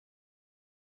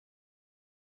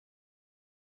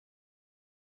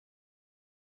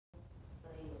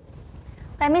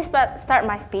Let me start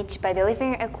my speech by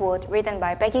delivering a quote written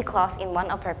by Peggy Claus in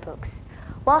one of her books.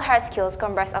 While hard skills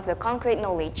comprise of the concrete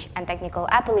knowledge and technical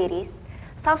abilities,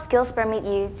 soft skills permit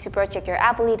you to project your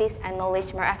abilities and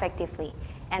knowledge more effectively,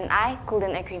 and I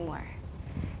couldn't agree more.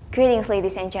 Greetings,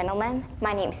 ladies and gentlemen.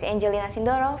 My name is Angelina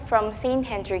Sindoro from St.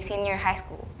 Hendrikus Senior High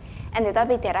School, and the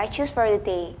topic that I choose for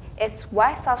today is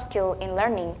why soft skills in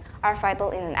learning are vital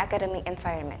in an academic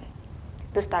environment.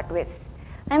 To start with,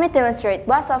 let me demonstrate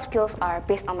what soft skills are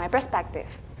based on my perspective.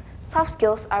 Soft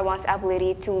skills are one's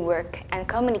ability to work and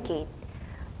communicate,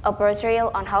 a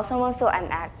portrayal on how someone feels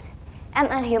and acts, and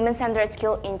a human-centered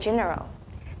skill in general.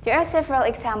 There are several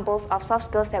examples of soft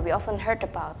skills that we often heard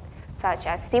about, such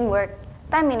as teamwork,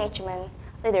 time management,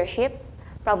 leadership,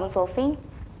 problem solving,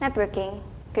 networking,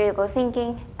 critical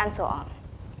thinking, and so on.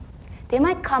 They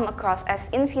might come across as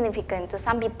insignificant to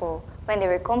some people when they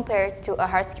were compared to a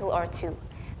hard skill or two,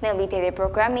 namely data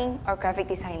programming or graphic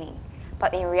designing.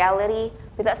 But in reality,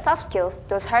 without soft skills,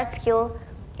 those hard skills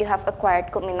you have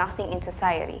acquired could mean nothing in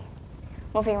society.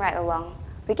 Moving right along,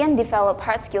 we can develop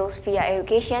hard skills via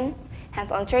education,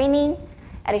 hands-on training,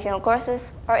 additional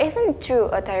courses, or even through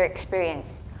a direct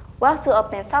experience. While to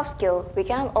obtain soft skills, we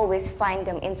cannot always find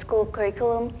them in school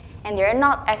curriculum, and they are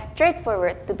not as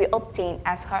straightforward to be obtained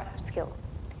as hard skills.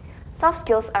 Soft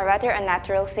skills are rather a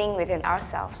natural thing within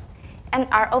ourselves, and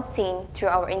are obtained through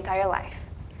our entire life.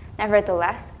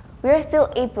 Nevertheless, we are still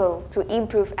able to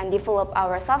improve and develop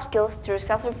our soft skills through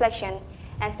self-reflection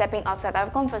and stepping outside our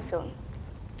comfort zone.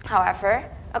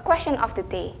 However, a question of the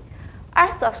day,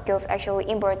 are soft skills actually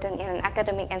important in an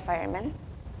academic environment?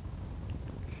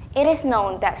 It is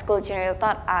known that school generally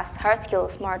taught us hard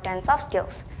skills more than soft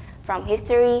skills, from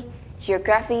history,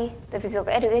 geography, to physical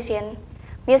education,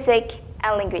 music,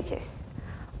 and languages.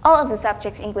 All of the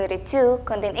subjects included too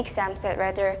contain exams that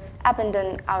rather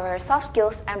abandon our soft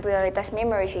skills and prioritize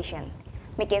memorization,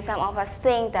 making some of us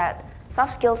think that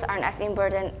soft skills aren't as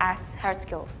important as hard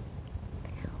skills.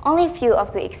 Only few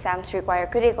of the exams require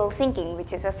critical thinking,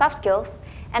 which is a soft skills,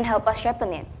 and help us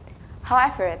sharpen it.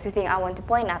 However, the thing I want to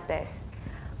point out is,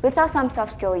 without some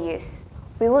soft skill use,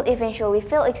 we would eventually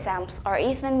fail exams or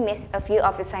even miss a few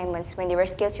of assignments when they were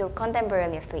scheduled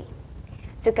contemporaneously.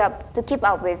 To keep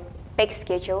up with packed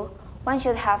schedule, one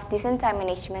should have decent time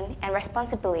management and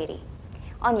responsibility.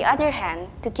 On the other hand,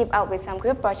 to keep up with some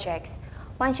group projects,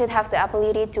 one should have the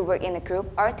ability to work in a group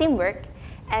or teamwork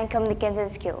and communication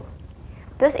skill.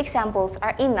 Those examples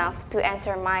are enough to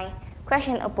answer my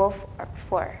question above or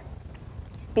before.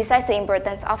 Besides the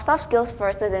importance of soft skills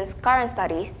for students' current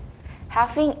studies,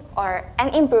 having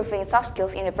and improving soft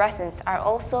skills in the present are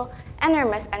also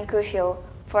enormous and crucial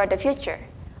for the future,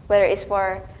 whether it's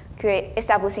for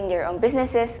establishing their own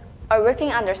businesses or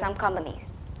working under some companies.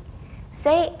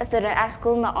 Say a student at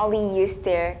school not only use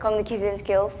their communication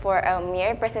skill for a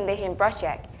mere presentation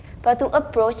project, but to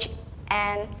approach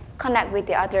and connect with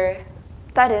the other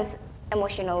students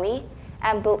emotionally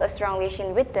and build a strong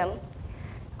relation with them,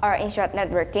 or in short,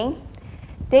 networking,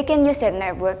 they can use that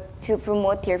network to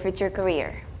promote their future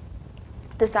career.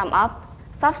 To sum up,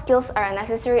 soft skills are a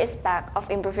necessary aspect of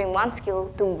improving one's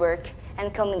skill to work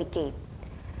and communicate,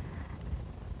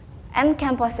 and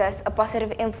can possess a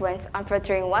positive influence on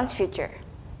furthering one's future.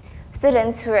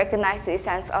 Students who recognize the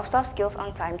essence of soft skills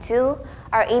on time too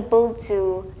are able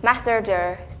to master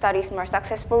their studies more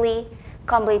successfully,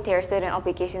 complete their student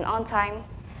obligation on time,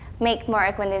 make more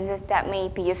acquaintances that may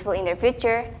be useful in their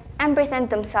future, and present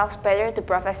themselves better to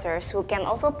professors who can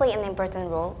also play an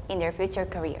important role in their future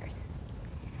careers.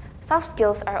 Soft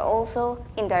skills are also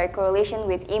in direct correlation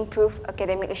with improved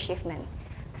academic achievement,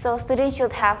 so students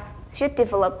should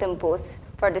develop them both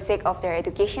for the sake of their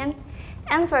education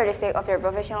and for the sake of their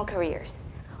professional careers.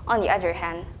 On the other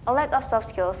hand, a lack of soft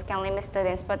skills can limit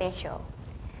students' potential.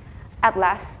 At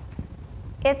last,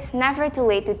 it's never too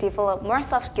late to develop more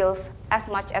soft skills as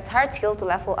much as hard skills to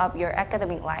level up your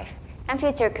academic life and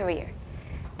future career.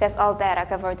 That's all that I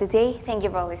covered today. Thank you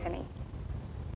for listening.